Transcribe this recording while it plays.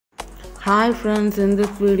Hi friends, in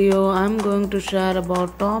this video I'm going to share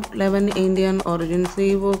about top 11 Indian origin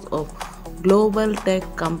CEOs of global tech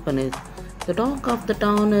companies. The talk of the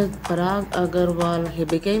town is Parag Agarwal. He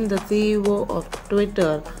became the CEO of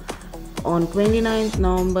Twitter on 29th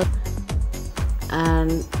November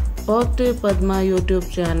and positive Padma YouTube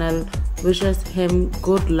channel wishes him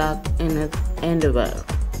good luck in his endeavor.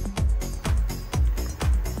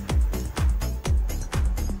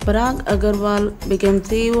 Parag Agarwal became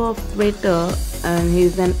CEO of Twitter and he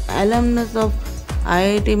is an alumnus of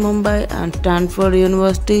IIT Mumbai and Stanford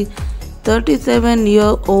University.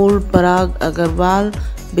 37-year-old Parag Agarwal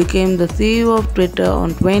became the CEO of Twitter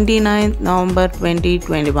on 29th November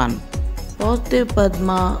 2021. Positive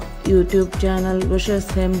Padma YouTube channel wishes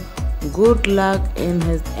him good luck in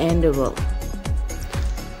his endeavor.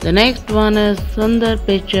 The next one is Sundar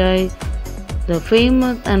Pichai, the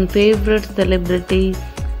famous and favorite celebrity.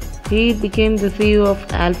 He became the CEO of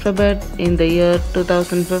Alphabet in the year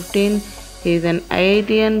 2015. He is an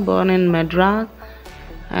IITian born in Madras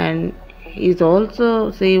and he is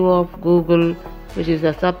also CEO of Google, which is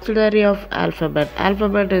a subsidiary of Alphabet.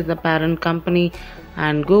 Alphabet is the parent company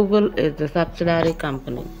and Google is the subsidiary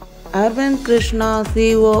company. Arvind Krishna,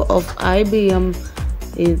 CEO of IBM,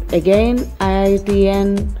 is again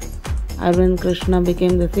IITian. Arvind Krishna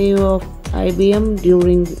became the CEO of IBM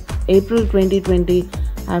during April 2020.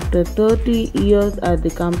 After 30 years at the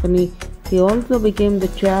company, he also became the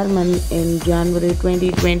chairman in January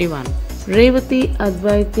 2021. Revati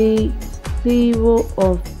Advaiti, CEO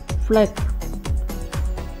of Flex.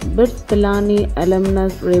 BITS Pilani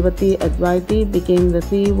alumnus Revati Advaiti became the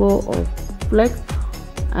CEO of Flex,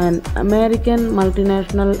 an American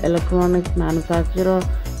multinational electronics manufacturer,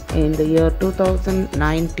 in the year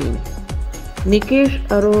 2019. Nikesh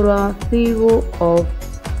Arora, CEO of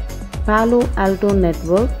Palo Alto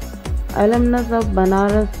Network, alumnus of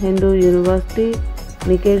Banaras Hindu University,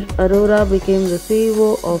 Nikesh Arora became the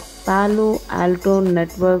CEO of Palo Alto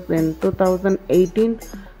Networks in 2018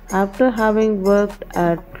 after having worked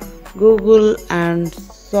at Google and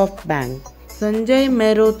SoftBank. Sanjay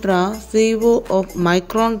Mehrotra, CEO of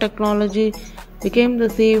Micron Technology, became the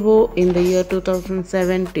CEO in the year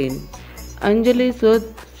 2017. Anjali Sud,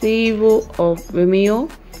 CEO of Vimeo.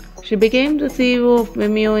 She became the CEO of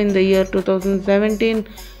Vimeo in the year 2017.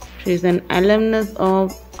 She is an alumnus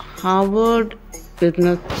of Harvard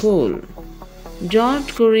Business School.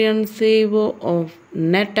 George Kurian, CEO of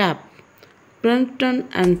NetApp, Princeton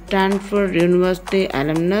and Stanford University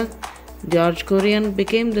alumnus. George Kurian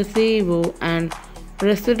became the CEO and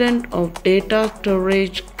president of data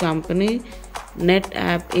storage company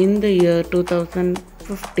NetApp in the year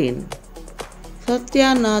 2015.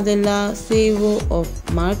 Satya Nadella, CEO of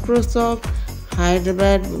Microsoft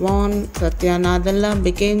Hyderabad born Satya Nadella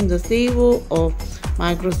became the CEO of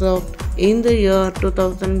Microsoft in the year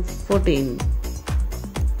 2014.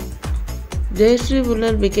 Jayashree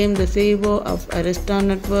Wooler became the CEO of Arista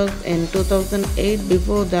Networks in 2008.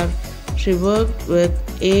 Before that, she worked with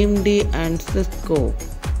AMD and Cisco.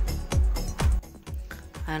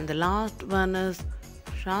 And the last one is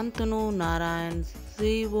Shantanu Narayan,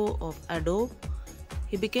 CEO of Adobe.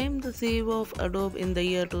 He became the CEO of Adobe in the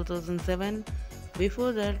year 2007.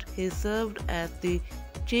 Before that, he served as the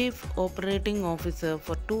Chief Operating Officer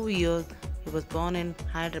for 2 years. He was born in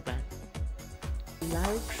Hyderabad.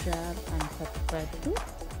 Like, share and subscribe to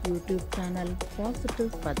YouTube channel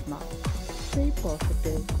Positive Padma. Stay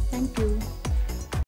positive. Thank you.